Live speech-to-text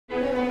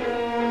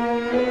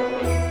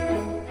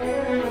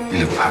You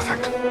look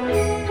perfect.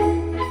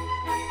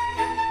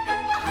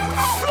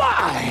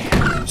 Fly!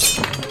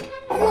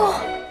 Oh,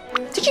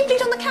 did you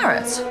bleed on the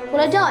carrots?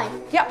 Will I die?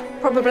 Yep,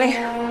 probably.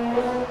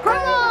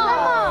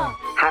 Grandma!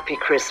 Happy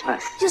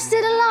Christmas. You're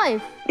still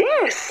alive?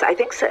 Yes, I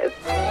think so.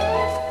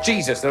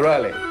 Jesus, they're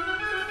early.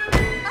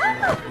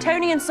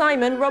 Tony and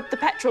Simon robbed the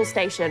petrol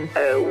station.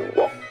 Oh,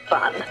 what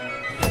fun.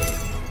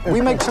 We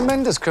make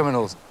tremendous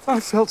criminals. I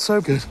felt so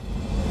good.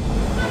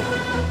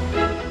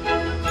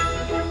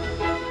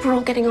 We're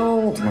all getting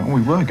old. Well,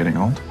 we were getting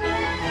old.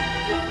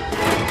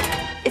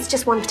 It's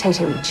just one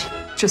potato each.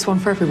 Just one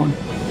for everyone.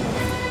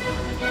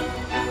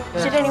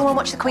 Did anyone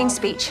watch the Queen's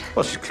speech?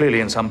 Well, she's clearly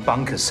in some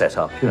bunker set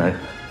up, you know,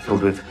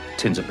 filled with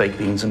tins of baked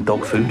beans and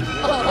dog food.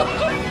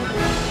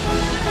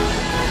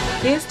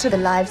 Here's to the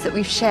lives that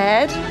we've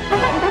shared.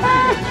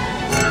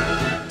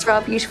 To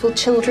our beautiful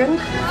children.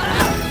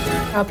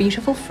 Our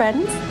beautiful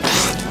friends.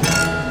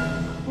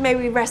 May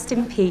we rest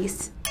in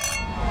peace.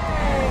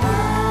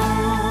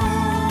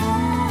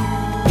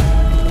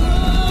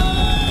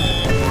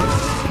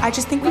 I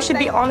just think we should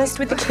be honest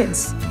with the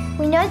kids.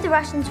 We know the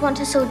Russians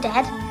want us all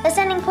dead. They're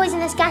sending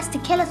poisonous gas to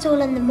kill us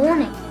all in the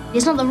morning.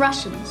 It's not the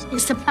Russians,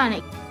 it's the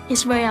planet.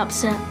 It's very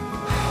upset.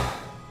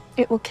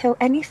 It will kill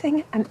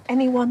anything and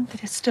anyone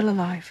that is still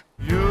alive.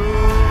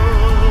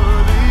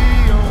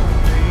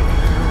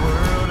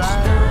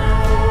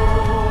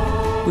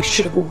 We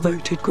should have all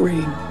voted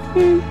Green.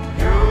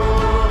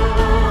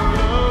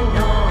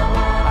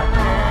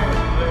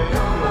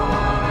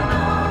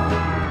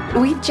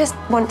 We just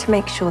want to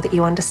make sure that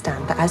you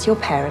understand that as your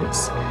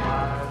parents,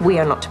 we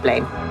are not to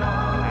blame.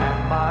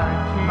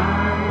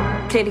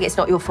 Clearly, it's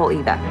not your fault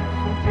either.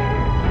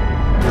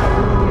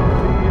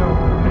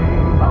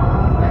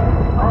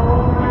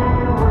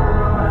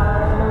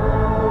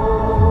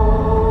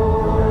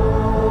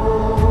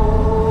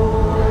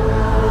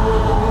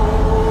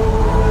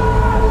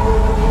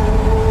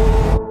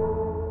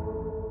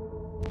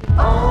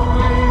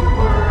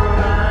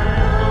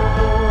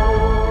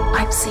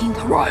 I've seen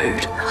the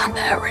road, and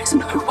there is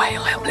no way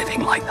I am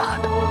living like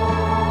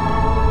that.